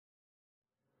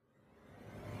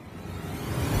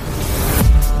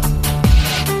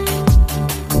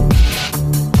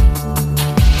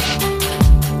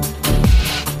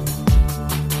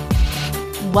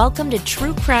welcome to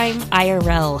True Crime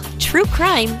IRL, True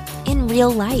Crime in Real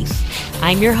Life.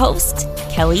 I'm your host,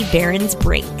 Kelly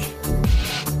Behrens-Brink.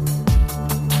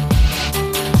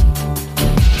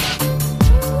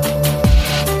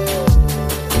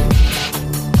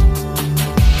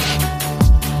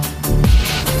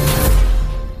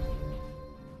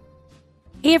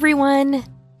 Hey everyone,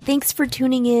 thanks for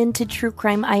tuning in to True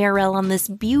Crime IRL on this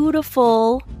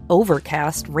beautiful,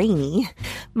 overcast, rainy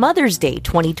Mother's Day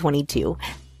 2022.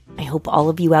 I hope all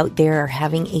of you out there are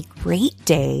having a great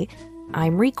day.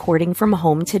 I'm recording from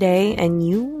home today, and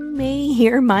you may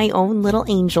hear my own little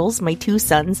angels, my two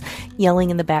sons,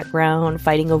 yelling in the background,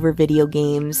 fighting over video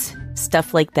games,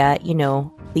 stuff like that, you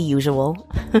know, the usual.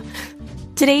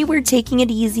 Today we're taking it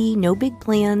easy, no big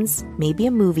plans, maybe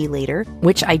a movie later,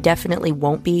 which I definitely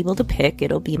won't be able to pick.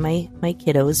 It'll be my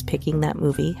kiddos picking that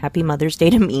movie. Happy Mother's Day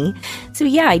to me. So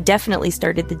yeah, I definitely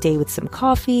started the day with some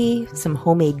coffee, some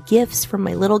homemade gifts from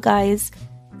my little guys.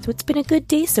 So it's been a good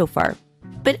day so far.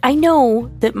 But I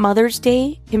know that Mother's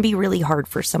Day can be really hard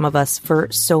for some of us for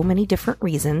so many different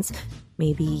reasons.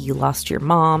 Maybe you lost your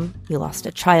mom, you lost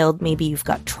a child, maybe you've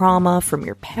got trauma from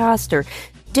your past, or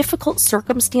difficult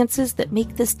circumstances that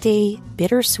make this day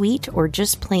bittersweet or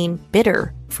just plain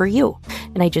bitter for you.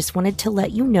 And I just wanted to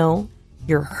let you know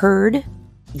you're heard,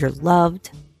 you're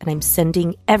loved, and I'm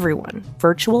sending everyone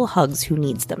virtual hugs who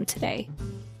needs them today.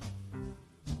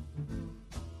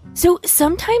 So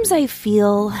sometimes I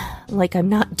feel like I'm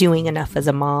not doing enough as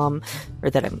a mom, or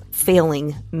that I'm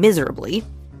failing miserably.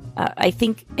 I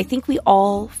think we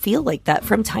all feel like that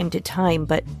from time to time,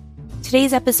 but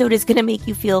today's episode is going to make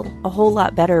you feel a whole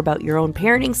lot better about your own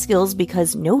parenting skills,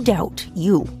 because no doubt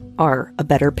you are a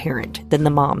better parent than the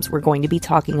moms we're going to be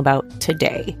talking about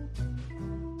today.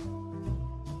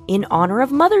 In honor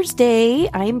of Mother's Day,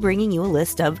 I'm bringing you a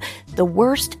list of the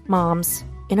worst moms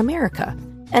in America.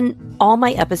 And all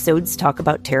my episodes talk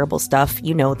about terrible stuff,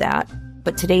 you know that.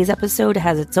 But today's episode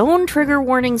has its own trigger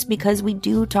warnings because we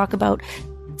do talk about,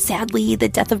 sadly, the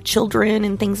death of children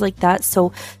and things like that.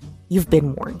 So you've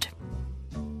been warned.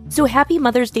 So happy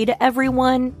Mother's Day to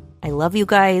everyone. I love you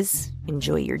guys.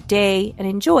 Enjoy your day and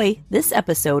enjoy this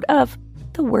episode of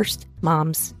The Worst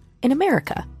Moms in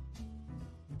America.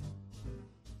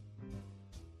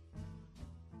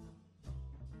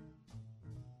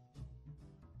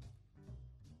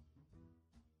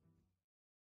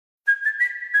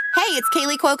 Hey, it's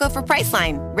Kaylee Cuoco for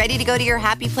Priceline. Ready to go to your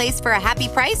happy place for a happy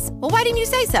price? Well, why didn't you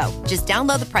say so? Just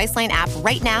download the Priceline app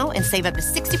right now and save up to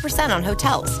 60% on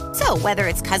hotels. So whether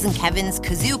it's Cousin Kevin's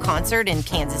Kazoo Concert in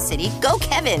Kansas City, go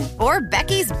Kevin, or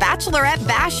Becky's Bachelorette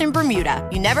Bash in Bermuda,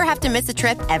 you never have to miss a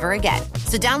trip ever again.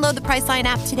 So download the Priceline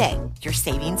app today. Your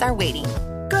savings are waiting.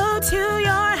 Go to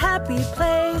your happy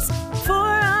place for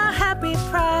a happy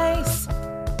price.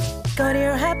 Go to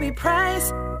your happy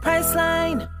price,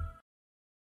 Priceline.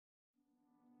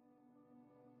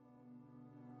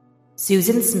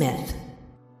 Susan Smith.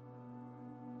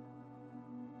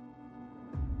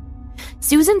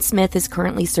 Susan Smith is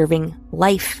currently serving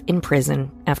life in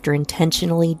prison after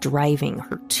intentionally driving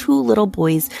her two little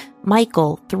boys,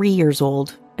 Michael, 3 years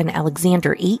old, and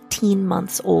Alexander, 18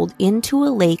 months old, into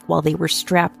a lake while they were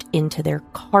strapped into their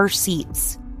car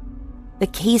seats. The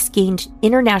case gained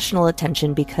international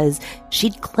attention because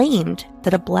she'd claimed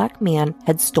that a black man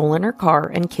had stolen her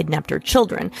car and kidnapped her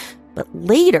children, but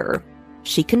later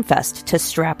she confessed to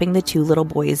strapping the two little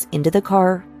boys into the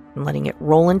car and letting it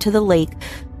roll into the lake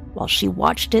while she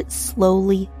watched it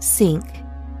slowly sink,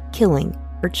 killing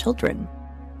her children.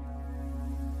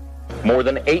 More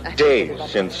than 8 days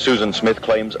since Susan Smith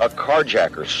claims a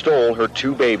carjacker stole her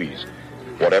two babies.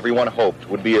 What everyone hoped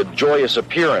would be a joyous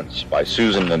appearance by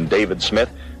Susan and David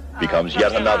Smith becomes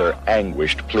yet another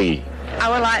anguished plea. I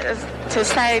would like to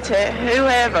say to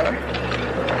whoever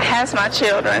has my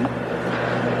children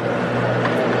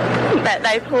that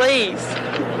they please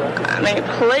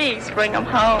bring them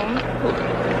home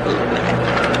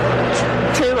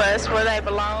to us where they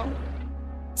belong.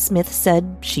 Smith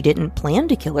said she didn't plan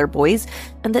to kill her boys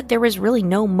and that there was really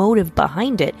no motive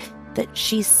behind it, that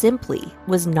she simply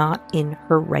was not in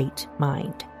her right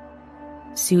mind.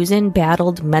 Susan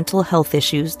battled mental health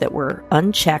issues that were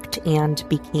unchecked and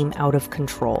became out of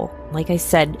control. Like I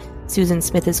said, Susan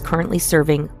Smith is currently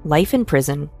serving life in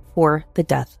prison for the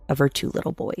death of her two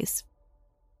little boys.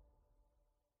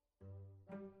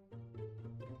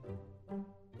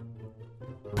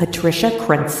 Patricia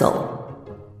Krenzel.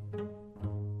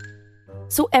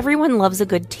 So everyone loves a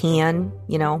good tan,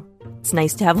 you know, It's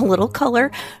nice to have a little color,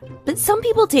 but some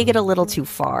people take it a little too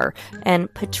far.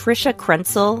 And Patricia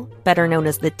Krenzel, better known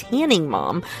as the tanning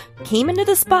mom, came into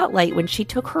the spotlight when she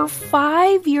took her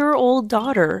 5-year-old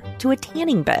daughter to a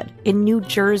tanning bed in New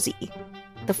Jersey.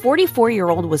 The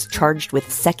 44-year-old was charged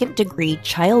with second-degree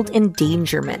child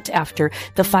endangerment after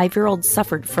the 5-year-old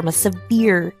suffered from a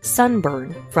severe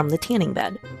sunburn from the tanning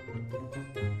bed.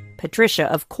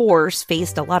 Patricia, of course,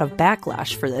 faced a lot of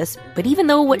backlash for this, but even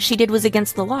though what she did was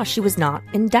against the law, she was not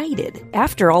indicted.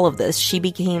 After all of this, she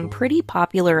became pretty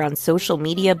popular on social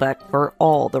media, but for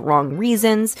all the wrong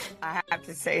reasons. I have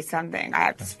to say something. I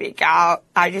have to speak out.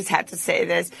 I just have to say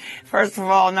this. First of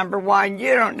all, number one,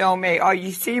 you don't know me. Oh,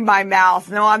 you see my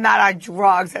mouth. No, I'm not on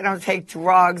drugs. I don't take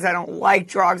drugs. I don't like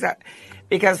drugs.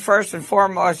 Because first and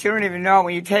foremost, you don't even know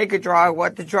when you take a drug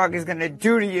what the drug is going to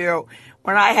do to you.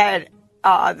 When I had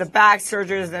the back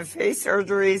surgeries and the face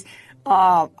surgeries,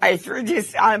 I threw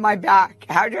this on my back.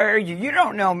 How dare you? You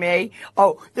don't know me.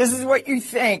 Oh, this is what you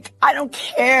think. I don't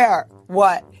care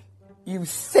what you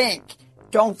think.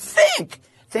 Don't think.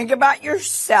 Think about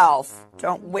yourself.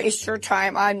 Don't waste your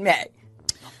time on me.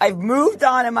 I've moved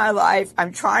on in my life.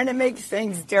 I'm trying to make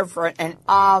things different. And,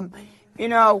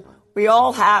 we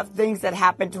all have things that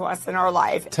happen to us in our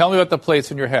life. Tell me about the plates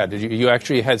in your head. Did you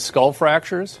actually had skull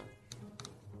fractures?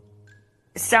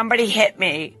 Somebody hit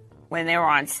me when they were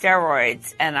on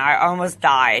steroids, and I almost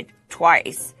died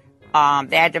twice.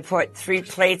 They had to put 3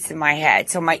 plates in my head.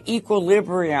 So my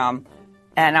equilibrium,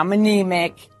 and I'm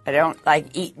anemic. I don't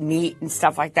eat meat and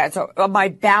stuff like that. So my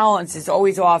balance is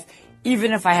always off,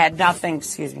 even if I had nothing.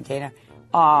 Excuse me, Dana.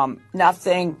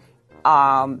 Nothing.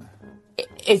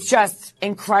 It's just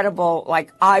incredible.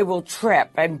 I will trip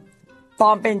and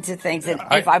bump into things, and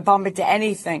if I bump into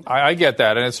anything. I get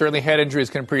that, and certainly head injuries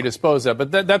can predispose that,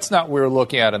 but that's not what we're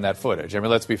looking at in that footage. I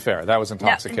mean, let's be fair. That was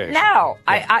intoxication. No.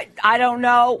 Yeah. I don't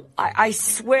know. I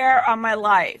swear on my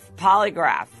life,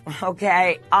 polygraph,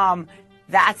 okay?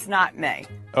 That's not me.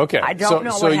 Okay. I don't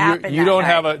know what happened. You don't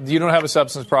have a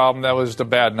substance problem. That was just a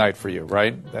bad night for you,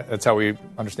 right? That's how we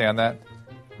understand that?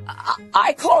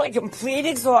 I call it complete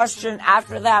exhaustion.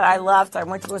 After that, I left. I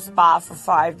went to a spa for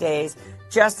 5 days.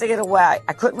 Just to get away.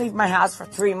 I couldn't leave my house for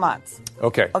 3 months.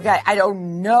 Okay. I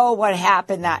don't know what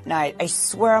happened that night. I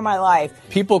swear on my life.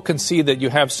 People can see that you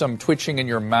have some twitching in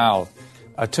your mouth.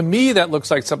 To me, that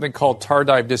looks like something called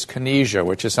tardive dyskinesia,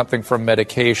 which is something from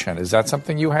medication. Is that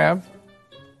something you have?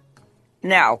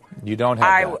 No. You don't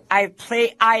have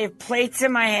that? I have plates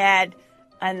in my head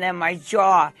and then my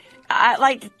jaw. I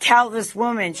like to tell this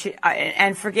woman,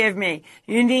 and forgive me,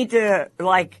 you need to,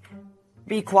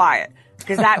 be quiet.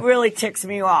 Because that really ticks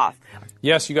me off.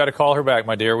 Yes, you got to call her back,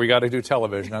 my dear. We got to do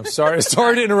television. I'm sorry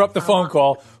to interrupt the phone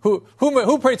call.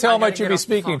 Who pray tell, might you be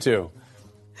speaking to?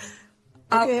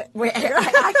 Wait,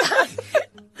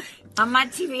 I'm on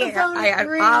TV.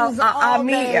 I'll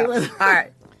meet you. All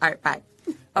right, bye.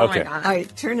 Oh, okay. My God. All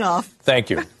right, turn off.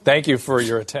 Thank you for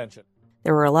your attention.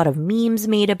 There were a lot of memes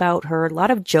made about her, a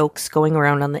lot of jokes going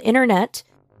around on the internet,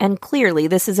 and clearly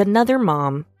this is another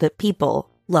mom that people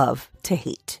love to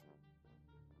hate.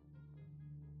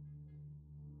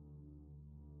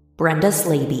 Brenda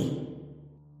Slaby.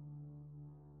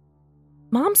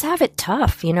 Moms have it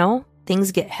tough,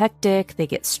 Things get hectic, they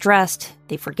get stressed,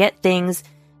 they forget things,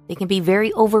 they can be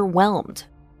very overwhelmed.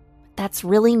 That's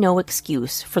really no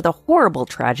excuse for the horrible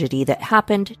tragedy that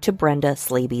happened to Brenda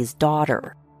Slaby's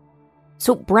daughter.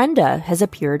 So Brenda has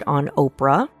appeared on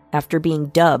Oprah after being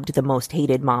dubbed the most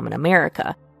hated mom in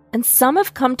America. And some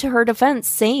have come to her defense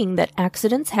saying that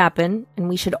accidents happen and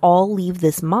we should all leave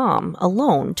this mom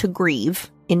alone to grieve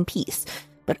in peace.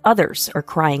 But others are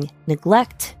crying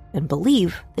neglect and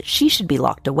believe that she should be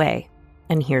locked away.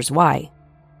 And here's why.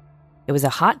 It was a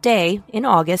hot day in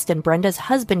August, and Brenda's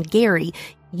husband, Gary,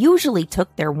 usually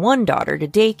took their one daughter to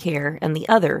daycare and the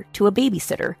other to a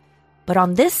babysitter. But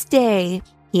on this day,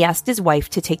 he asked his wife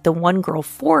to take the one girl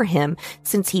for him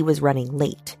since he was running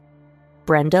late.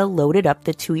 Brenda loaded up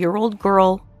the 2-year-old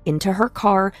girl into her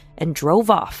car and drove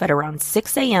off at around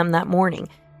 6 a.m. that morning,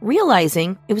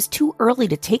 realizing it was too early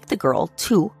to take the girl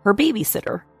to her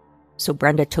babysitter. So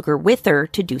Brenda took her with her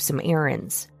to do some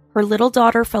errands. Her little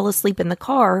daughter fell asleep in the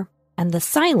car, and the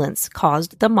silence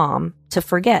caused the mom to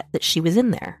forget that she was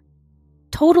in there.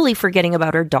 Totally forgetting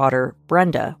about her daughter,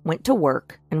 Brenda went to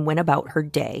work and went about her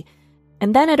day.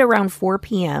 And then at around 4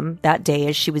 p.m. that day,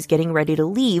 as she was getting ready to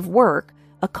leave work,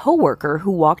 a coworker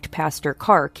who walked past her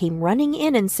car came running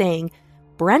in and saying,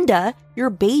 "Brenda, your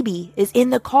baby is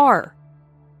in the car."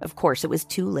 Of course, it was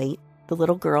too late. The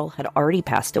little girl had already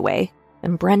passed away,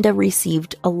 and Brenda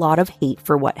received a lot of hate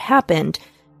for what happened,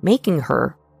 making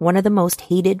her one of the most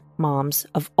hated moms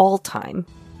of all time.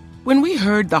 When we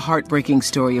heard the heartbreaking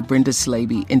story of Brenda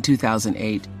Slaby in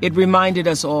 2008, it reminded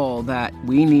us all that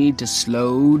we need to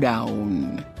slow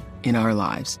down in our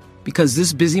lives, because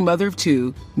this busy mother of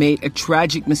two made a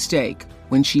tragic mistake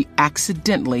when she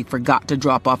accidentally forgot to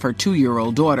drop off her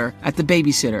 2-year-old daughter at the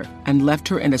babysitter and left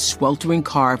her in a sweltering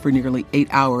car for nearly 8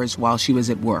 hours while she was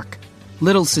at work.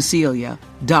 Little Cecilia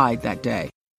died that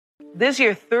day. This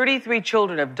year, 33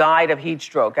 children have died of heat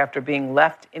stroke after being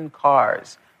left in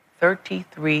cars.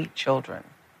 33 children.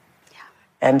 Yeah.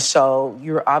 And so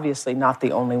you're obviously not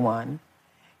the only one.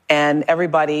 And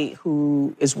everybody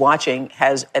who is watching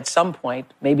has, at some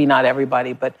point, maybe not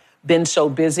everybody, but been so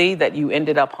busy that you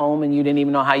ended up home and you didn't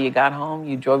even know how you got home.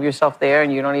 You drove yourself there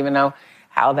and you don't even know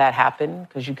how that happened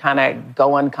because you kind of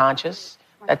go unconscious.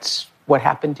 Right. That's what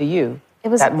happened to you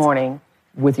that morning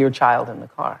with your child in the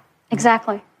car.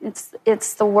 Exactly.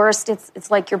 It's the worst. It's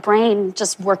like your brain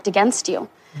just worked against you.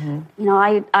 Mm-hmm. You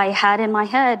know, I had in my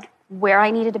head where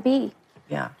I needed to be.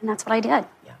 Yeah. And that's what I did.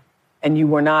 Yeah. And you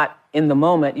were not in the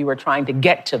moment, you were trying to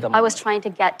get to the moment. I was trying to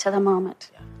get to the moment.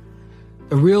 Yeah.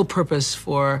 The real purpose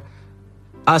for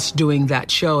us doing that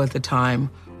show at the time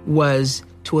was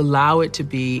to allow it to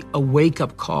be a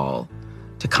wake-up call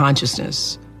to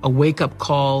consciousness, a wake-up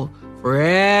call for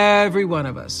every one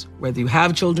of us, whether you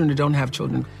have children or don't have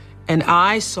children. And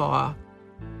I saw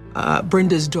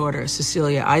Brenda's daughter,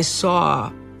 Cecilia, I saw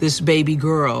this baby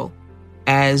girl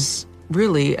as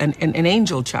really an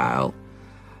angel child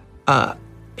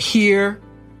here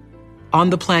on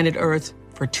the planet Earth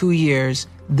for 2 years,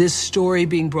 this story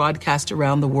being broadcast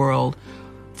around the world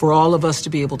for all of us to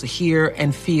be able to hear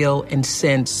and feel and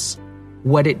sense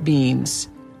what it means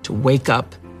to wake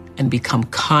up and become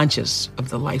conscious of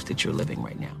the life that you're living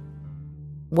right now.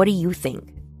 What do you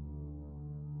think?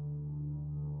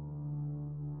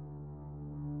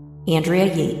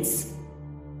 Andrea Yates.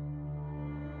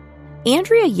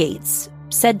 Andrea Yates,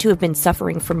 said to have been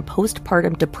suffering from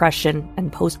postpartum depression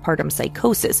and postpartum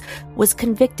psychosis, was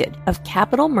convicted of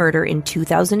capital murder in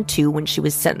 2002 when she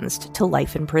was sentenced to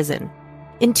life in prison.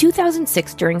 In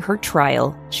 2006, during her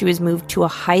trial, she was moved to a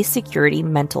high-security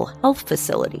mental health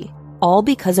facility, all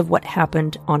because of what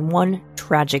happened on one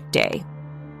tragic day.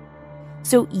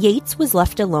 So Yates was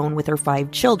left alone with her 5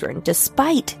 children,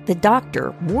 despite the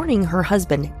doctor warning her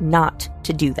husband not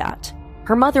to do that.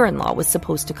 Her mother-in-law was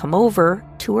supposed to come over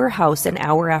to her house an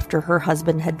hour after her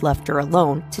husband had left her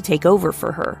alone to take over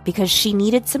for her, because she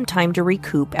needed some time to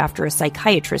recoup after a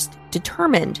psychiatrist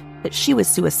determined that she was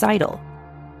suicidal.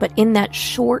 But in that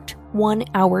short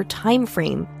 1-hour time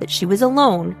frame that she was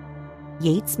alone,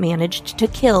 Yates managed to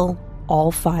kill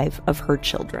all 5 of her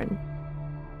children.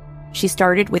 She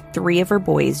started with 3 of her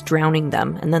boys, drowning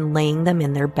them and then laying them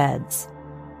in their beds.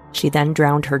 She then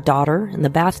drowned her daughter in the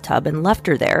bathtub and left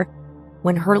her there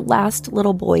when her last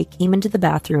little boy came into the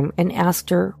bathroom and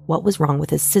asked her what was wrong with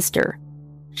his sister.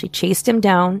 She chased him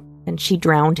down and she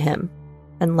drowned him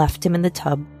and left him in the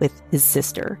tub with his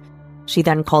sister. She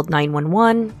then called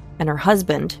 911 and her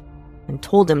husband and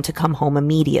told him to come home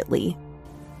immediately.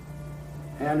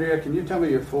 Andrea, can you tell me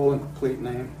your full and complete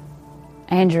name?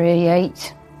 Andrea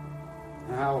Yates.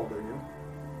 How old are you?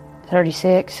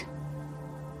 36.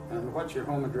 And what's your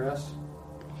home address?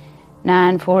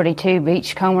 942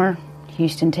 Beachcomber,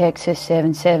 Houston, Texas,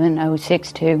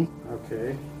 77062.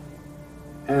 Okay.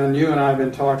 And you and I have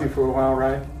been talking for a while,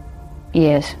 right?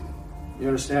 Yes. You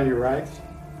understand your rights?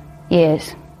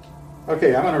 Yes.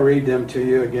 Okay, I'm going to read them to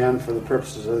you again for the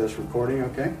purposes of this recording,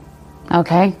 okay?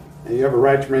 Okay. And you have a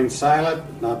right to remain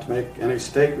silent, not to make any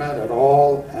statement at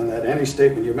all, and that any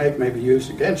statement you make may be used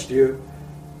against you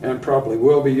and probably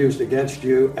will be used against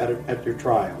you at your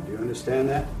trial. Do you understand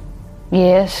that?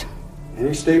 Yes.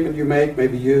 Any statement you make may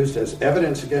be used as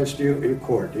evidence against you in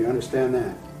court. Do you understand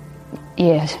that?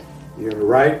 Yes. You have a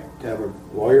right to have a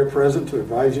lawyer present to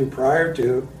advise you prior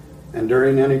to and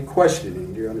during any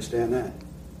questioning. Do you understand that?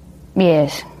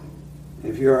 Yes.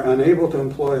 If you are unable to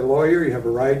employ a lawyer, you have a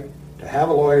right to have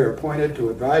a lawyer appointed to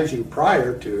advise you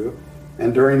prior to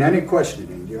and during any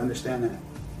questioning. Do you understand that?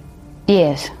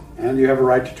 Yes. And you have a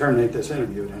right to terminate this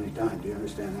interview at any time. Do you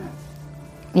understand that?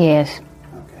 Yes.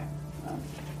 Okay.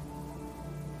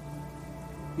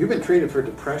 You've been treated for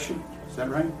depression, is that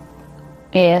right?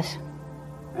 Yes.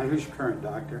 And who's your current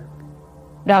doctor?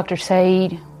 Dr.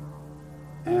 Said.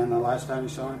 And the last time you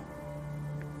saw him?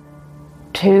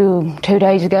 Two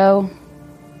days ago.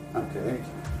 Okay.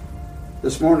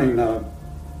 This morning,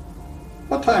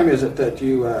 what time is it that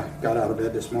you got out of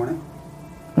bed this morning?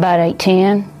 About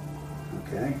 8:10.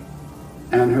 Okay.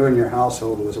 And who in your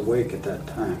household was awake at that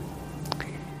time?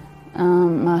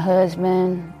 My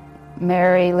husband,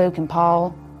 Mary, Luke, and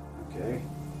Paul. Okay.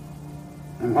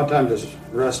 And what time does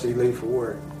Rusty leave for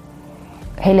work?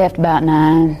 He left about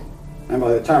 9. And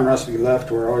by the time Rusty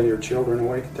left, were all your children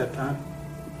awake at that time?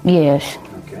 Yes.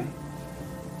 Okay.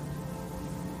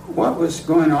 What was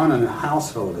going on in the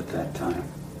household at that time?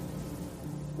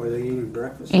 Were they eating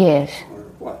breakfast? Yes. Or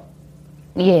what?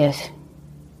 Yes.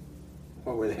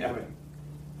 What were they having?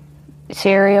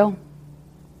 Cereal?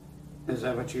 Is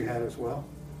that what you had as well?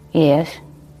 Yes.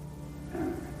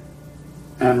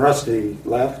 And Rusty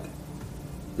left.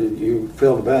 You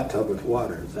filled the bathtub with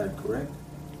water, is that correct?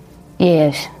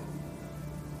 Yes.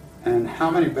 And how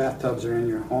many bathtubs are in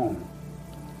your home?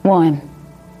 1.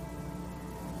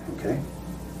 Okay.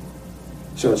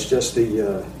 So it's just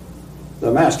the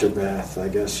master bath, I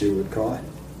guess you would call it?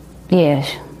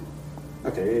 Yes.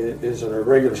 Okay, is it a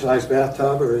regular sized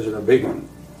bathtub or is it a big one?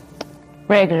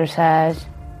 Regular size.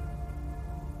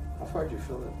 How far did you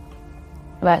fill it?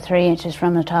 About 3 inches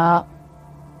from the top.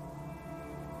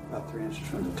 About 3 inches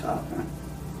from the top, huh?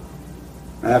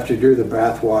 After you drew the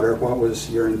bath water, what was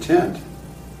your intent?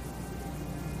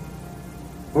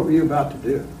 What were you about to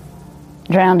do?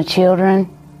 Drown the children.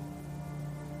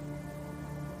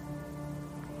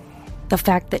 The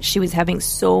fact that she was having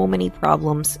so many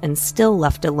problems and still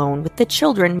left alone with the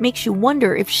children makes you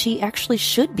wonder if she actually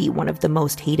should be one of the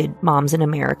most hated moms in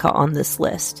America on this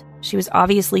list. She was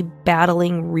obviously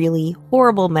battling really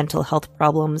horrible mental health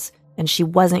problems, and she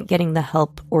wasn't getting the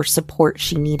help or support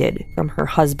she needed from her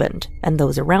husband and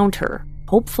those around her.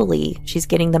 Hopefully, she's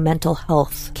getting the mental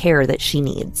health care that she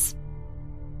needs.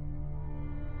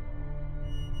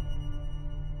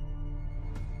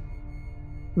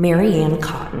 Mary Ann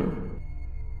Cotton.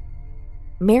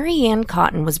 Mary Ann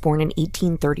Cotton was born in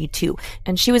 1832,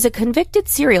 and she was a convicted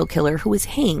serial killer who was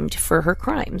hanged for her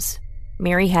crimes.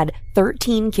 Mary had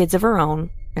 13 kids of her own,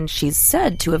 and she's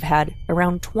said to have had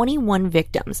around 21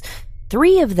 victims,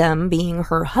 3 of them being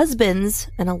her husband's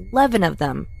and 11 of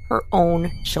them her own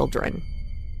children.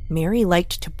 Mary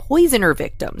liked to poison her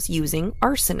victims using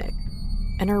arsenic,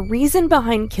 and her reason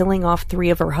behind killing off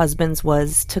 3 of her husbands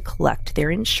was to collect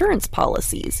their insurance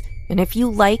policies. And if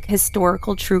you like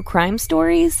historical true crime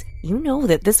stories, you know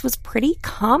that this was pretty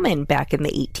common back in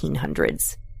the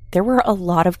 1800s. There were a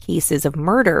lot of cases of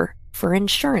murder for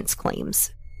insurance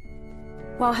claims.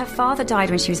 Well, her father died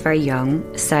when she was very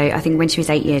young, so I think when she was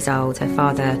 8 years old, her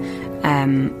father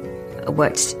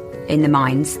worked in the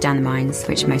mines, down the mines,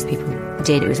 which most people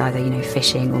did. It was either,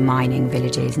 fishing or mining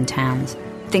villages and towns.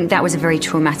 I think that was a very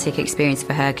traumatic experience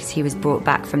for her because he was brought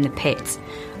back from the pit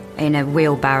in a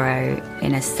wheelbarrow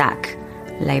in a sack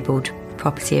labelled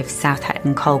property of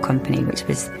Southampton Coal Company, which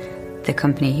was the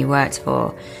company he worked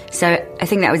for. So I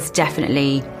think that was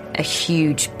definitely a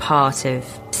huge part of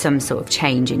some sort of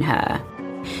change in her.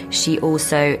 She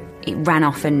also ran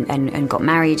off and got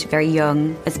married very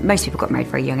young, as most people got married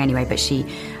very young anyway, but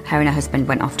her and her husband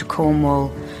went off to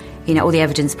Cornwall. All the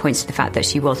evidence points to the fact that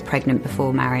she was pregnant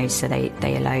before marriage, so they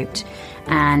eloped.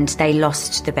 And they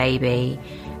lost the baby,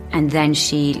 and then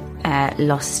she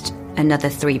lost another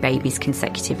 3 babies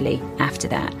consecutively after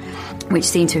that, which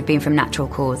seemed to have been from natural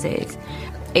causes.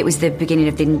 It was the beginning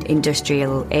of the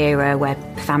industrial era where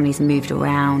families moved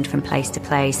around from place to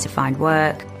place to find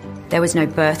work. There was no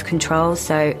birth control,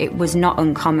 so it was not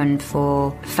uncommon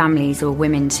for families or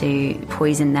women to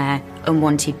poison their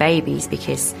unwanted babies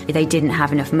because they didn't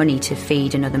have enough money to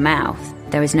feed another mouth.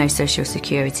 There was no social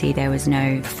security, there was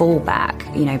no fallback.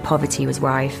 Poverty was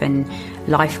rife and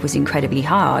life was incredibly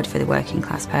hard for the working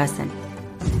class person.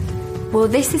 Well,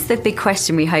 this is the big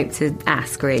question we hope to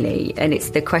ask, really, and it's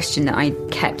the question that I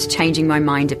kept changing my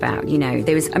mind about.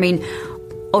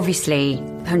 Obviously,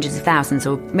 hundreds of thousands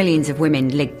or millions of women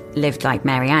lived like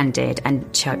Mary Ann did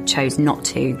and chose not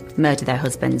to murder their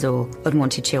husbands or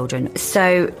unwanted children.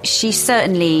 So she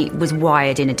certainly was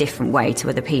wired in a different way to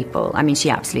other people. She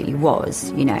absolutely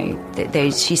was,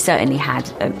 she certainly had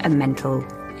a mental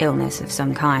illness of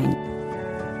some kind.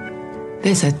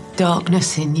 There's a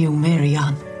darkness in you, Mary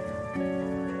Ann.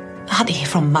 I had to hear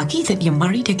from Maggie that you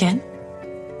married again.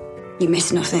 You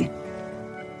missed nothing.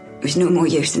 It was no more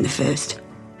use than the first.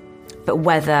 But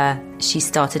whether she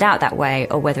started out that way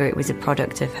or whether it was a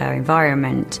product of her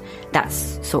environment,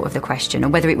 that's sort of the question, or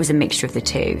whether it was a mixture of the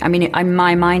two. In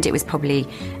my mind, it was probably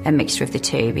a mixture of the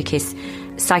two, because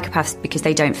psychopaths, because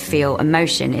they don't feel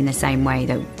emotion in the same way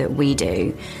that we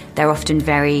do, they're often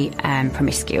very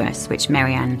promiscuous, which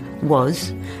Mary Ann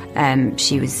was.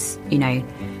 She was,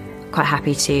 quite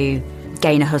happy to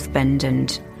gain a husband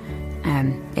and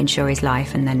ensure his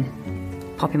life and then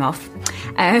pop him off.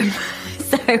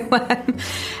 So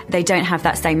They don't have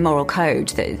that same moral code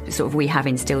that sort of we have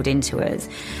instilled into us.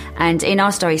 And in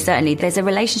our story, certainly, there's a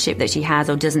relationship that she has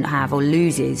or doesn't have or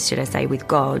loses, should I say, with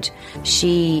God.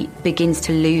 She begins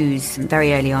to lose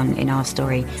very early on in our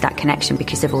story that connection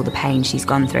because of all the pain she's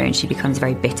gone through, and she becomes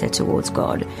very bitter towards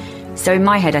God. So in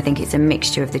my head, I think it's a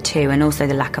mixture of the two, and also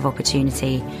the lack of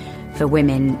opportunity for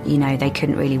women. You know, they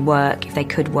couldn't really work. If they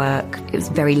could work, it was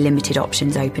very limited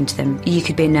options open to them. You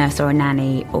could be a nurse or a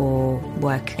nanny or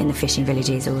work in the fishing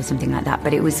villages or something like that,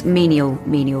 but it was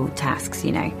menial tasks,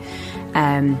 you know.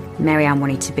 Mary Ann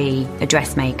wanted to be a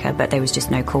dressmaker, but there was just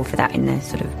no call for that in the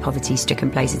sort of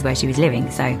poverty-stricken places where she was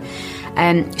living. So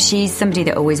she's somebody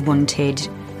that always wanted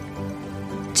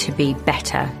to be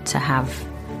better, to have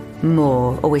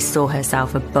more, always saw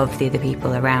herself above the other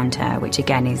people around her, which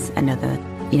again is another,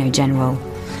 you know, general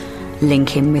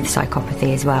link in with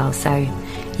psychopathy as well. So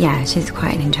yeah, she's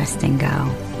quite an interesting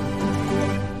girl.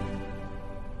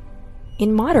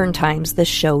 In modern times, the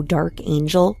show Dark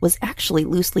Angel was actually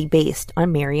loosely based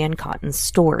on Mary Ann Cotton's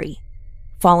story.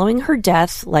 Following her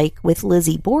death, like with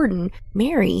Lizzie Borden,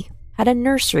 Mary had a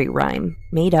nursery rhyme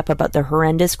made up about the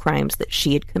horrendous crimes that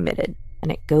she had committed,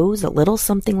 and it goes a little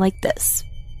something like this.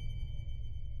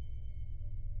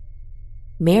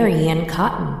 Mary Ann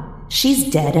Cotton,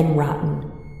 she's dead and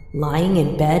rotten, lying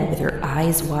in bed with her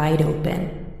eyes wide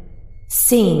open.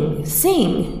 Sing,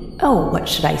 sing, oh, what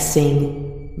should I sing?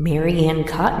 Mary Ann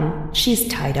Cotton, she's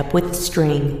tied up with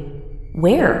string.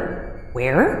 Where?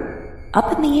 Where?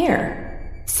 Up in the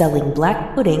air, selling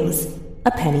black puddings,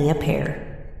 a penny a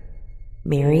pair.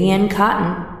 Mary Ann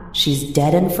Cotton, she's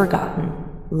dead and forgotten,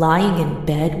 lying in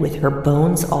bed with her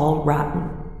bones all rotten.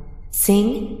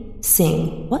 Sing,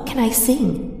 sing, what can I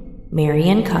sing? Mary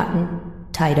Ann Cotton,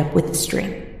 tied up with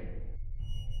string.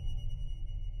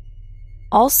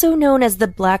 Also known as the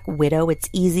Black Widow, it's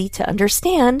easy to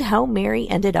understand how Mary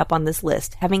ended up on this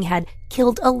list, having had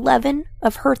killed 11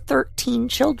 of her 13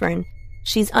 children.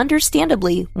 She's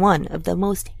understandably one of the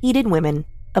most hated women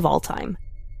of all time.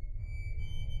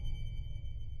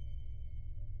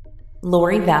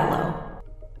 Lori Vallow.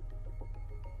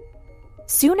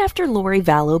 Soon after Lori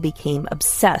Vallow became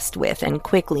obsessed with and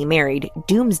quickly married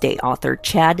doomsday author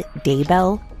Chad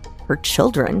Daybell, her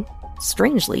children,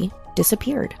 strangely,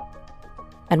 disappeared.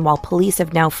 And while police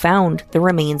have now found the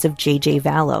remains of J.J.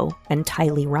 Vallow and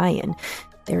Tylee Ryan,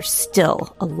 there's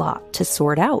still a lot to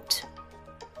sort out.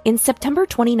 In September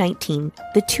 2019,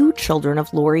 the 2 children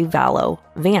of Lori Vallow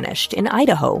vanished in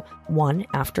Idaho, one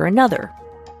after another.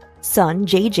 Son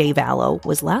J.J. Vallow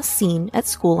was last seen at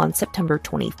school on September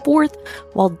 24th,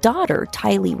 while daughter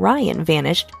Tylee Ryan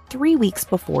vanished 3 weeks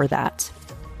before that.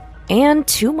 And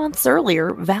 2 months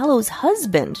earlier, Vallow's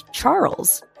husband,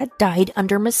 Charles, had died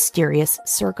under mysterious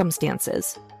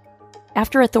circumstances.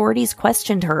 After authorities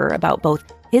questioned her about both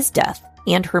his death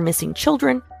and her missing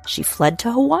children, she fled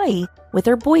to Hawaii with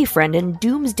her boyfriend and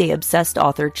doomsday-obsessed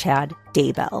author Chad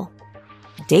Daybell.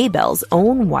 Daybell's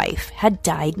own wife had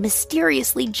died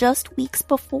mysteriously just weeks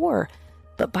before,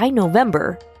 but by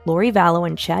November, Lori Vallow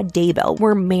and Chad Daybell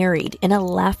were married in a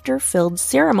laughter-filled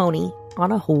ceremony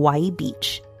on a Hawaii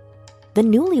beach. The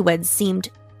newlyweds seemed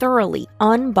thoroughly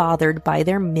unbothered by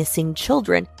their missing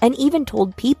children, and even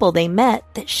told people they met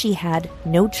that she had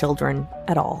no children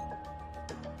at all.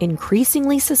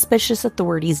 Increasingly suspicious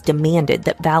authorities demanded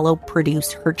that Vallow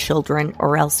produce her children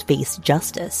or else face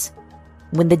justice.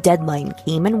 When the deadline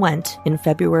came and went in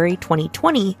February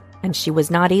 2020, and she was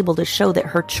not able to show that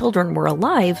her children were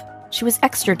alive, she was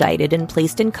extradited and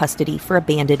placed in custody for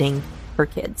abandoning her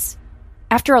kids.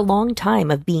 After a long time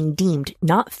of being deemed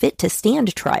not fit to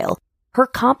stand trial, her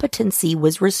competency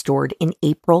was restored in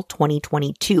April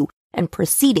 2022, and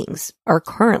proceedings are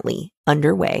currently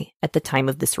underway at the time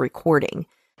of this recording.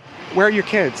 Where are your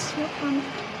kids? No comment.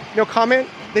 No comment?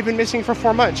 They've been missing for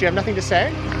 4 months. You have nothing to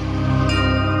say?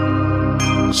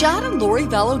 Chad and Lori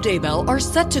Vallow Daybell are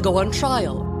set to go on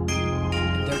trial.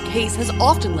 Their case has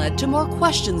often led to more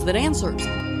questions than answers.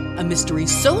 A mystery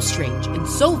so strange and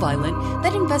so violent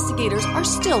that investigators are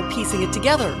still piecing it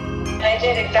together. I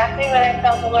did exactly what I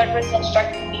felt the Lord was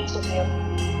instructing me to do.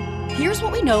 Here's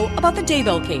what we know about the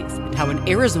Daybell case and how an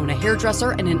Arizona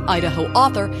hairdresser and an Idaho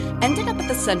author ended up at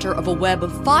the center of a web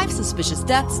of 5 suspicious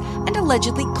deaths and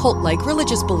allegedly cult-like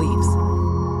religious beliefs.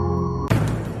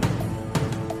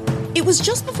 It was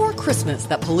just before Christmas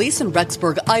that police in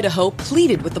Rexburg, Idaho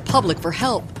pleaded with the public for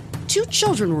help. 2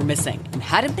 children were missing and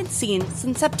hadn't been seen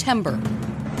since September.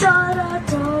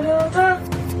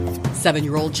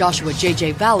 7-year-old Joshua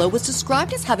J.J. Vallow was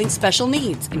described as having special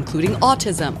needs, including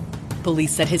autism.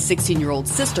 Police said his 16-year-old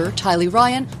sister, Tylee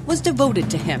Ryan, was devoted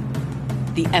to him.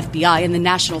 The FBI and the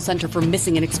National Center for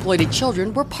Missing and Exploited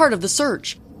Children were part of the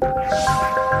search.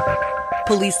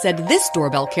 Police said this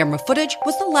doorbell camera footage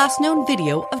was the last known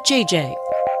video of JJ.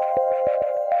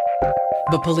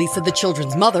 But police said the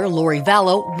children's mother, Lori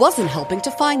Vallow, wasn't helping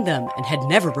to find them and had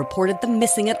never reported them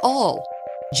missing at all.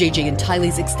 JJ and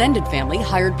Tylee's extended family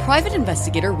hired private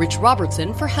investigator Rich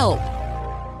Robertson for help.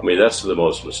 I mean, that's the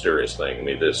most mysterious thing. I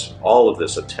mean, all of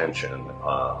this attention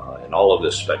and all of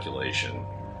this speculation,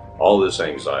 all this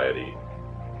anxiety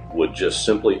would just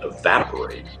simply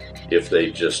evaporate if they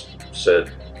just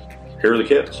said, here are the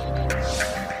kids.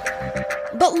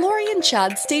 But Lori and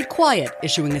Chad stayed quiet,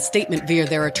 issuing a statement via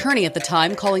their attorney at the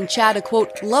time calling Chad a,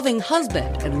 quote, loving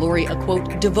husband and Lori a,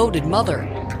 quote, devoted mother.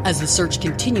 As the search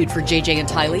continued for JJ and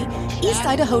Tylee, East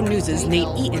Idaho News' Nate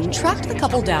Eaton tracked the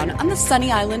couple down on the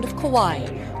sunny island of Kauai,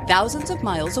 thousands of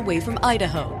miles away from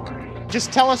Idaho.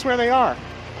 Just tell us where they are.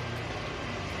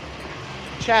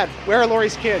 Chad, where are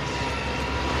Lori's kids?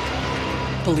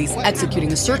 Police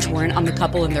executing a search warrant on the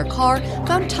couple in their car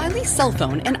found Tylee's cell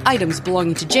phone and items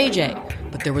belonging to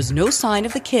JJ, but there was no sign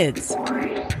of the kids. Got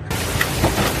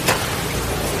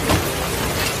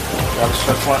a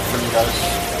search warrant for you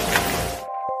guys.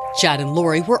 Chad and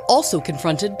Lori were also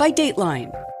confronted by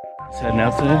Dateline. Heading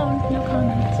out today? No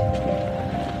comments.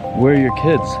 Where are your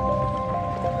kids?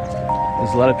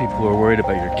 There's a lot of people who are worried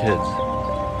about your kids.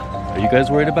 Are you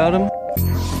guys worried about them?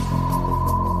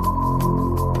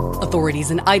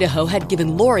 Authorities in Idaho had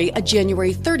given Lori a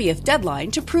January 30th deadline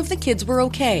to prove the kids were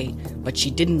okay, but she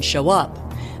didn't show up.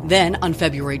 Then, on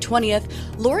February 20th,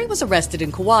 Lori was arrested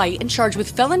in Kauai and charged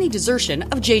with felony desertion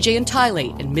of JJ and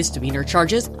Tylee and misdemeanor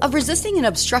charges of resisting and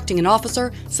obstructing an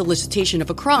officer, solicitation of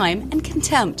a crime, and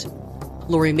contempt.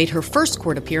 Lori made her first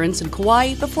court appearance in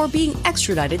Kauai before being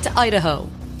extradited to Idaho.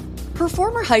 Her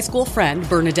former high school friend,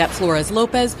 Bernadette Flores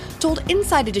Lopez, told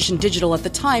Inside Edition Digital at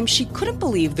the time she couldn't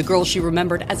believe the girl she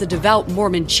remembered as a devout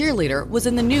Mormon cheerleader was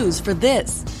in the news for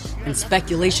this. And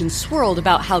speculation swirled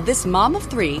about how this mom of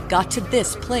three got to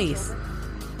this place.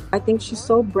 I think she's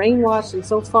so brainwashed and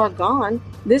so far gone.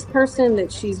 This person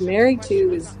that she's married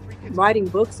to is writing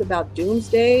books about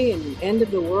doomsday and the end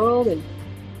of the world. And,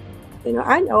 you know,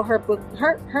 I know her book,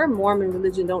 her Mormon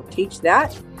religion don't teach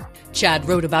that. Chad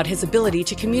wrote about his ability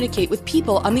to communicate with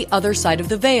people on the other side of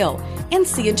the veil and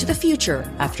see into the future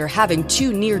after having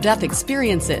 2 near-death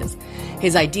experiences.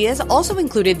 His ideas also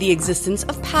included the existence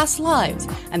of past lives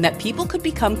and that people could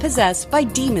become possessed by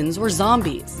demons or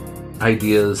zombies.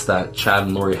 Ideas that Chad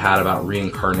and Lori had about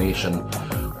reincarnation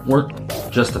weren't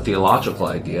just a theological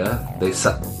idea. They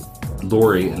set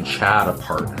Lori and Chad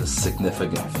apart as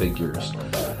significant figures.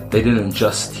 They didn't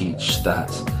just teach that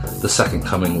the second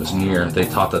coming was near. They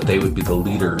taught that they would be the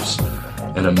leaders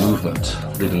in a movement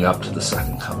leading up to the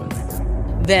second coming.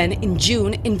 Then, in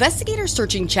June, investigators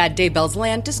searching Chad Daybell's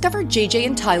land discovered JJ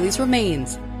and Tylee's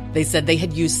remains. They said they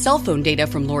had used cell phone data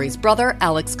from Lori's brother,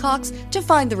 Alex Cox, to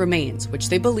find the remains, which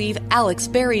they believe Alex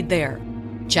buried there.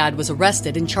 Chad was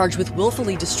arrested and charged with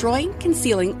willfully destroying,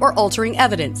 concealing, or altering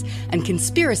evidence, and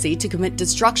conspiracy to commit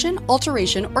destruction,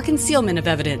 alteration, or concealment of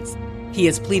evidence. He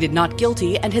has pleaded not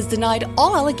guilty and has denied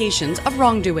all allegations of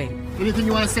wrongdoing. Anything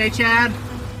you want to say, Chad?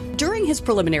 During his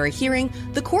preliminary hearing,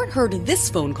 the court heard this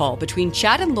phone call between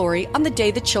Chad and Lori on the day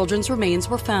the children's remains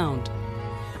were found.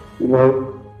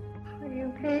 Hello? Are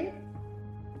you okay?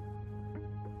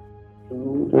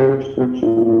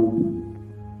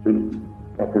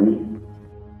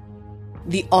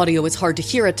 The audio is hard to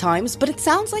hear at times, but it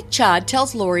sounds like Chad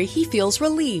tells Lori he feels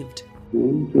relieved.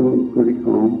 I'm feeling pretty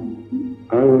calm.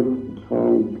 I would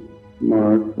call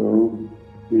Mark, though,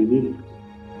 maybe.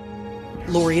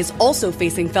 Lori is also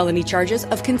facing felony charges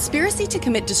of conspiracy to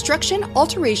commit destruction,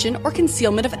 alteration, or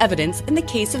concealment of evidence in the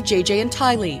case of JJ and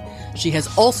Tylee. She has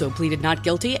also pleaded not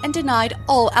guilty and denied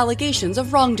all allegations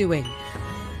of wrongdoing.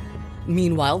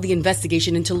 Meanwhile, the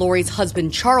investigation into Lori's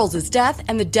husband Charles's death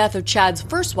and the death of Chad's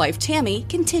first wife, Tammy,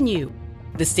 continue.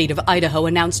 The state of Idaho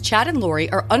announced Chad and Lori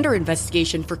are under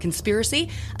investigation for conspiracy,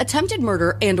 attempted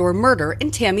murder, and/or murder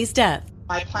in Tammy's death.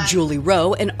 Julie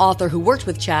Rowe, an author who worked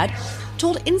with Chad,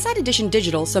 told Inside Edition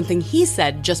Digital something he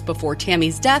said just before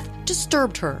Tammy's death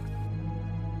disturbed her.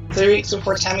 3 weeks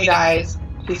before Tammy dies,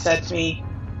 he said to me,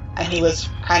 and he was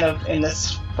kind of in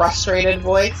this frustrated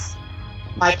voice,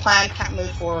 "My plan can't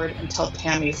move forward until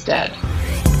Tammy's dead."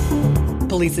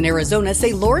 Police in Arizona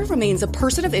say Lori remains a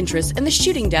person of interest in the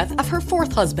shooting death of her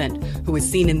fourth husband, who is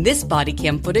seen in this body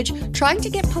cam footage trying to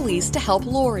get police to help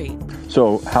Lori.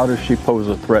 So how does she pose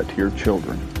a threat to your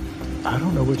children? I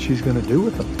don't know what she's going to do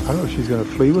with them. I don't know if she's going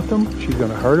to flee with them, she's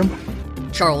going to hurt them.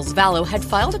 Charles Vallow had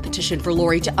filed a petition for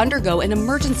Lori to undergo an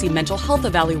emergency mental health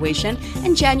evaluation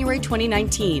in January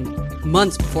 2019,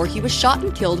 months before he was shot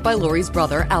and killed by Lori's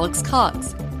brother, Alex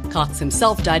Cox. Cox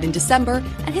himself died in December,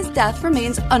 and his death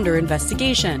remains under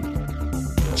investigation.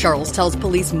 Charles tells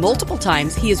police multiple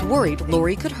times he is worried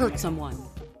Lori could hurt someone.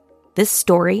 This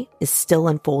story is still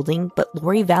unfolding, but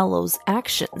Lori Vallow's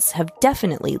actions have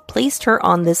definitely placed her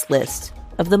on this list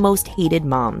of the most hated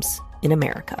moms in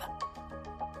America.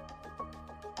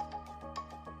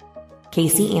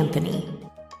 Casey Anthony.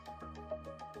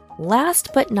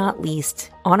 Last but not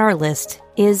least on our list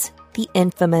is the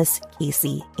infamous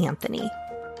Casey Anthony.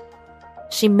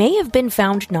 She may have been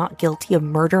found not guilty of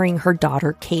murdering her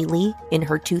daughter Kaylee in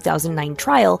her 2009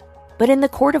 trial, but in the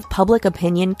court of public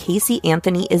opinion, Casey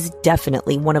Anthony is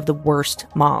definitely one of the worst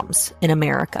moms in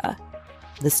America.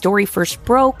 The story first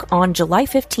broke on July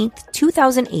 15th,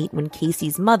 2008, when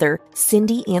Casey's mother,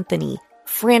 Cindy Anthony,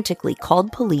 frantically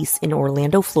called police in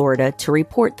Orlando, Florida to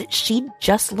report that she'd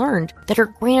just learned that her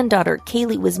granddaughter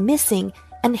Kaylee was missing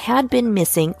and had been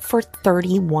missing for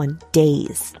 31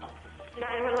 days.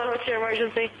 911, what's your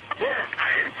emergency?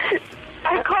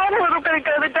 I called a little bit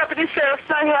ago. The deputy sheriff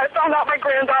said I found out my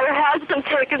granddaughter has been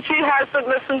taken. She has been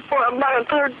missing for a month.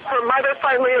 Her mother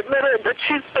finally admitted that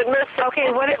she's been missing.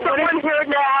 Okay, what is here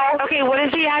now? Okay, what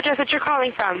is the address that you're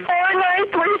calling from?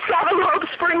 4937 Hope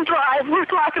Spring Drive. We're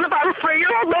talking about a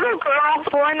 3-year-old little girl.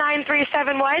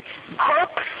 4937 what?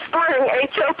 Hope Spring,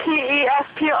 HOPESPRING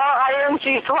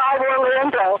Drive,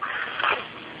 Orlando.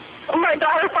 My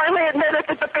daughter finally admitted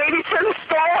that the baby's in the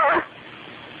store.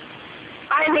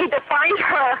 I need to find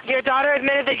her. Your daughter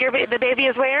admitted that the baby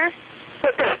is where?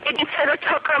 The babysitter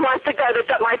took her a month ago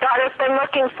that my daughter's been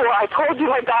looking for. I told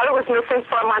you my daughter was missing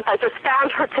for a month. I just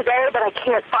found her today, but I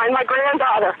can't find my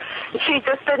granddaughter. She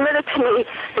just admitted to me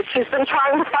that she's been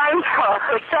trying to find her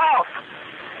herself.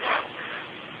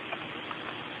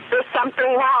 There's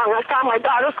something wrong. I found my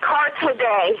daughter's car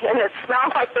today, and it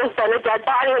smells like there's been a dead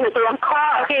body in the damn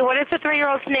car. Okay, what is the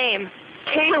 3-year-old's name?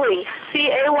 Kaylee,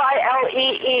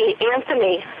 Caylee,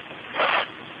 Anthony.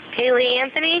 Kaylee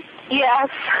Anthony? Yes.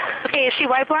 Okay, is she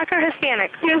white, black, or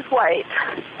Hispanic? She's white.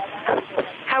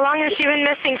 How long has she been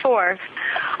missing for?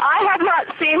 I have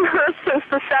not seen her since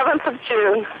the 7th of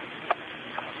June.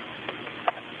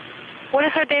 What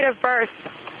is her date of birth?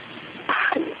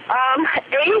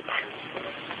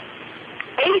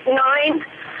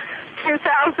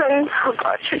 2000. Oh,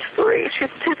 God, she's 3. She's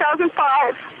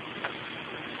 2005.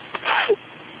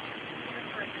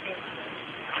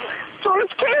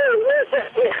 George Kaylee's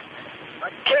missing.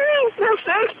 Kaylee's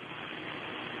missing.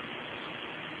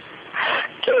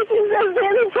 Casey says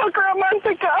Danny took her a month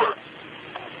ago.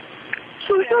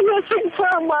 She's been missing for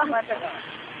a month.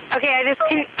 Okay,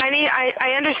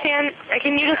 I understand.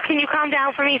 Can you calm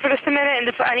down for me for just a minute?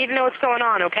 And I need to know what's going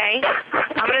on, okay?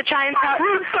 I'm going to try and tell.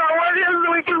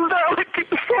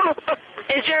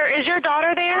 Is your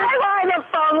daughter there? I'm on the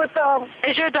phone with them.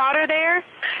 Is your daughter there?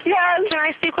 Yes. Can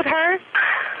I speak with her?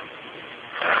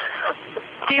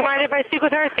 Do you mind if I speak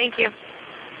with her? Thank you.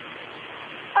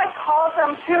 I called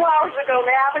them 2 hours ago.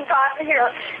 They haven't gotten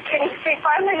here. Can you see?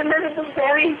 Finally admitted to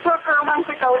Danny took her a month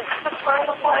ago.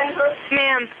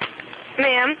 Ma'am.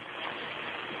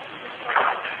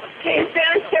 Okay,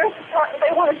 downstairs.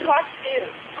 They want to talk to you.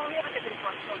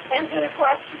 Answer the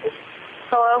question.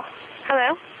 Hello?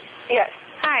 Hello? Yes.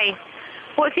 Hi.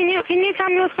 Well, can you tell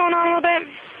me what's going on a little bit?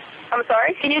 I'm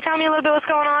sorry? Can you tell me a little bit what's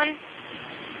going on?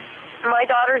 My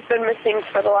daughter's been missing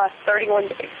for the last 31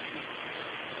 days.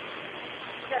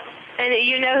 And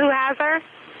you know who has her?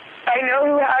 I know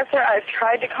who has her. I've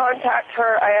tried to contact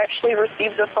her. I actually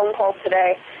received a phone call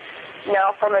today,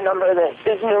 now from a number that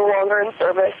is no longer in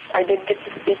service. I did get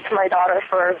to speak to my daughter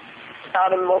for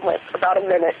about a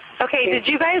minute. Okay, did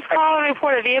you guys call and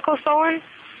report a vehicle stolen?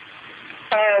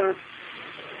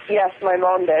 Yes, my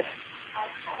mom did.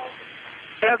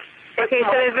 Okay,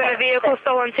 so there's been a vehicle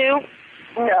stolen too?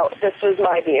 No, this was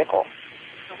my vehicle.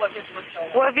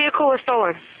 What vehicle was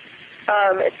stolen?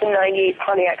 It's a 98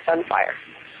 Pontiac Sunfire.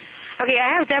 Okay, I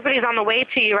have deputies on the way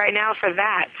to you right now for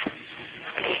that.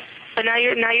 But now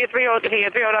your 3-year-old, okay,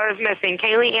 your 3-year-old daughter is missing.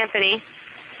 Kaylee Anthony.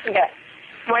 Yes.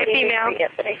 White female.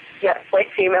 Anthony. Yes,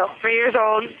 white female. 3 years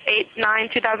old,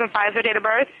 8/9/2005 her date of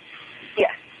birth?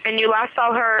 Yes. And you last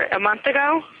saw her a month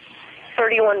ago?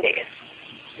 31 days.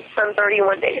 From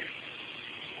 31 days.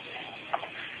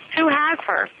 Who has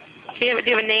her? Do you have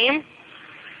a name?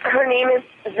 Her name is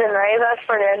Zenaida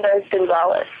Fernandez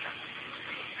Gonzalez.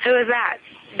 Who is that?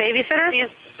 Babysitter?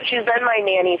 She's been my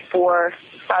nanny for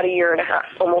about 1.5 years,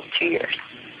 almost 2 years.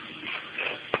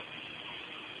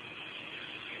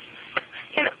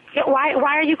 Yeah, why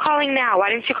are you calling now? Why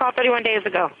didn't you call 31 days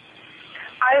ago?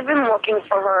 I've been looking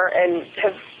for her and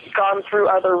have gone through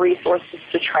other resources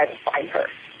to try to find her,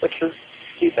 which was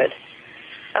stupid.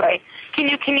 Okay.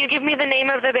 Can you give me the name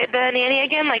of the nanny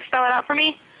again? Like, spell it out for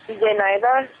me?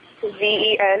 Zenaida,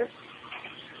 Zenaida.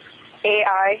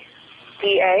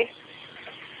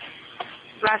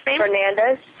 Last name?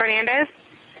 Fernandez.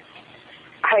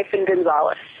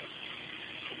 -Gonzalez.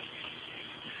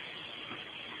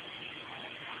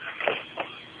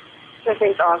 I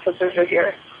think the officers are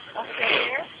here.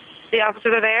 The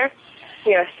officers are there?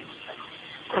 Yes.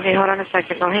 Okay, hold on a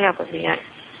second. Don't hang up with me yet.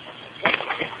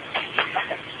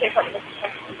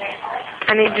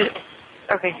 I need to...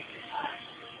 Okay.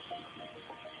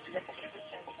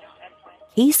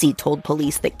 Casey told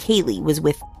police that Kaylee was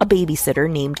with a babysitter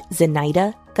named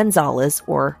Zenaida Gonzalez,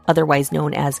 or otherwise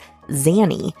known as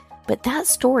Zanny, but that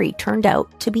story turned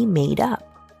out to be made up.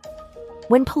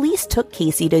 When police took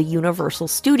Casey to Universal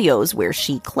Studios, where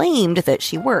she claimed that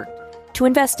she worked, to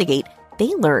investigate,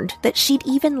 they learned that she'd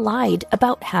even lied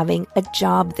about having a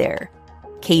job there.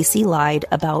 Casey lied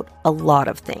about a lot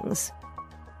of things.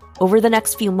 Over the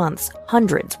next few months,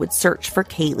 hundreds would search for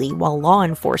Kaylee while law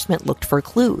enforcement looked for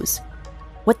clues.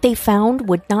 What they found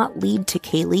would not lead to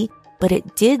Kaylee, but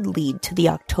it did lead to the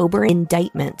October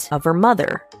indictment of her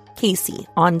mother, Casey,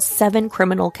 on 7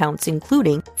 criminal counts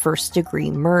including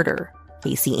first-degree murder.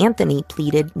 Casey Anthony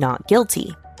pleaded not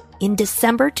guilty. In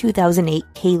December 2008,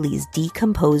 Kaylee's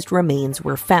decomposed remains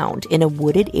were found in a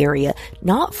wooded area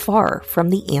not far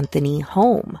from the Anthony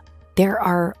home. There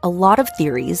are a lot of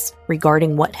theories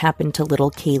regarding what happened to little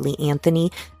Kaylee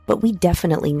Anthony, but we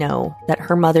definitely know that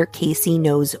her mother Casey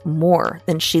knows more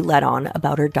than she let on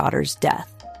about her daughter's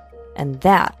death. And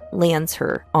that lands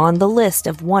her on the list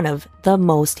of one of the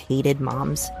most hated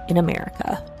moms in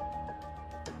America.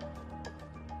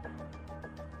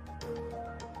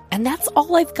 And that's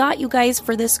all I've got, you guys,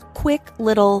 for this quick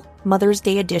little Mother's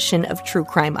Day edition of True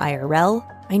Crime IRL.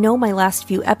 I know my last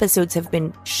few episodes have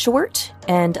been short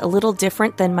and a little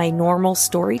different than my normal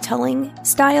storytelling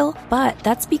style, but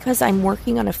that's because I'm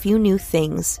working on a few new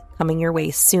things coming your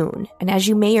way soon. And as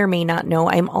you may or may not know,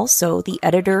 I'm also the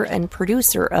editor and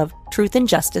producer of Truth and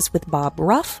Justice with Bob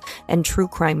Ruff and True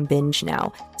Crime Binge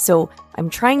now. So I'm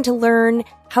trying to learn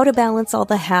how to balance all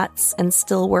the hats and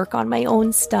still work on my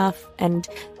own stuff, and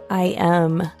I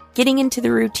am getting into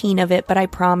the routine of it, but I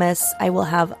promise I will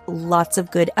have lots of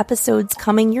good episodes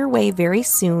coming your way very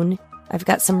soon. I've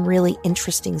got some really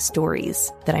interesting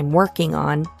stories that I'm working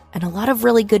on and a lot of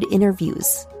really good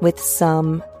interviews with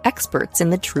some experts in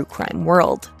the true crime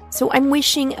world. So I'm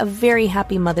wishing a very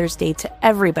happy Mother's Day to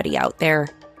everybody out there.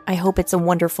 I hope it's a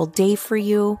wonderful day for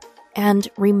you. And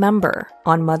remember,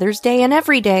 on Mother's Day and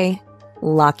every day,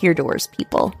 lock your doors,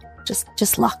 people.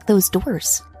 Just lock those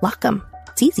doors. Lock them.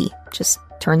 It's easy. Just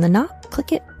turn the knob,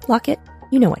 click it, lock it.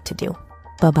 You know what to do.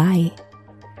 Bye-bye.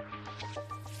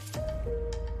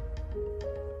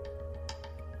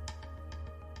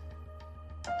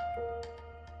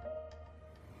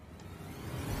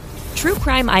 True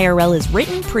Crime IRL is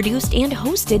written, produced, and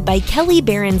hosted by Kelly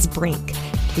Behrens Brink.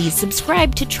 Please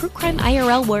subscribe to True Crime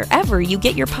IRL wherever you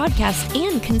get your podcasts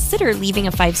and consider leaving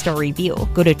a 5-star review.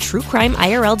 Go to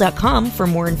truecrimeirl.com for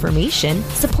more information.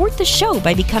 Support the show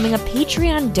by becoming a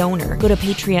Patreon donor. Go to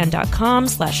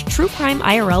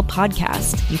patreon.com/truecrimeirl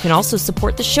podcast. You can also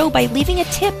support the show by leaving a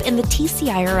tip in the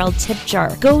TCIRL tip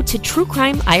jar. Go to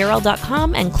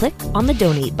truecrimeirl.com and click on the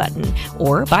donate button,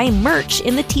 or buy merch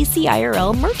in the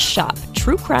TCIRL merch shop.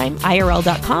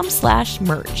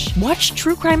 truecrimeirl.com/merch. Watch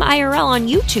True Crime IRL on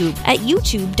YouTube at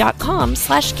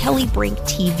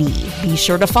youtube.com/KellyBrinkTV. Be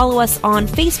sure to follow us on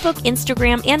Facebook,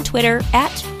 Instagram, and Twitter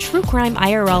at True Crime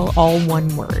IRL, all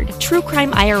one word. True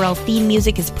Crime IRL theme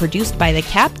music is produced by The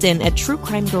Captain at True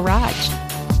Crime Garage.